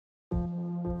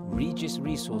Regis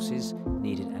Resources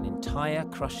needed an entire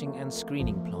crushing and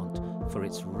screening plant for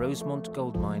its Rosemont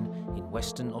gold mine in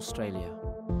Western Australia.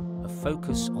 A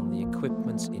focus on the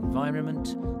equipment's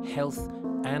environment, health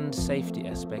and safety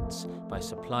aspects by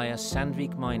supplier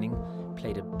Sandvik Mining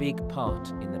played a big part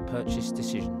in the purchase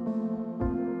decision.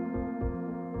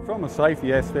 From a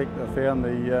safety aspect, I found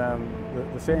the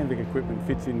Sandvik equipment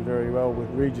fits in very well with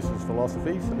Regis's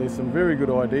philosophies. There's some very good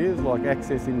ideas like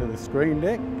access into the screen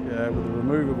deck with a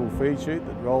removable feed chute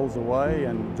that rolls away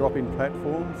and drop-in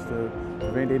platforms to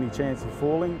prevent any chance of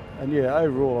falling. And yeah,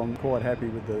 overall I'm quite happy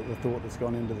with the thought that's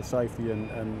gone into the safety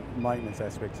and maintenance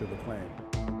aspects of the plant.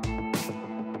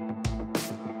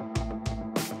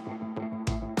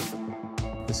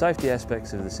 The safety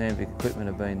aspects of the Sandvik equipment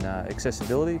have been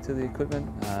accessibility to the equipment,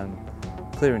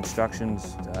 clear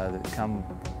instructions that come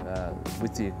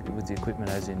with the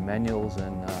equipment, as in manuals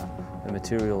and the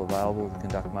material available to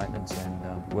conduct maintenance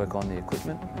and work on the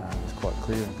equipment. It's quite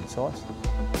clear and concise.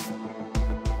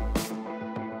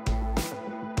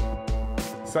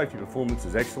 Safety performance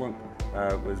is excellent.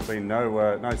 There's been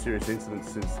no serious incidents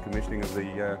since commissioning of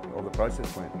the process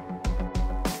plant.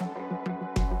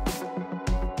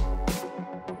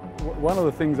 One of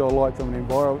the things I like from an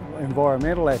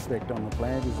environmental aspect on the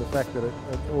plant is the fact that it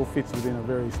all fits within a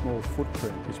very small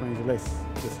footprint, which means less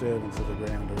disturbance of the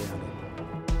ground around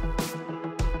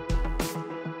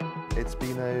it. It's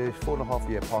been a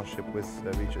 4.5-year partnership with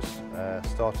Regis,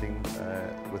 starting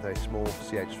with a small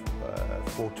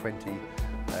CH420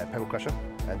 pebble crusher,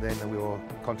 and then we were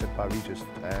contacted by Regis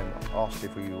and asked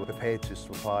if we were prepared to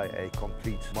supply a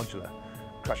complete modular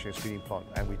crushing and screening plant,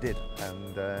 and we did.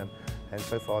 And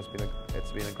so far it's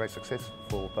been a great success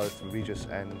for both Regis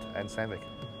and Sandvik.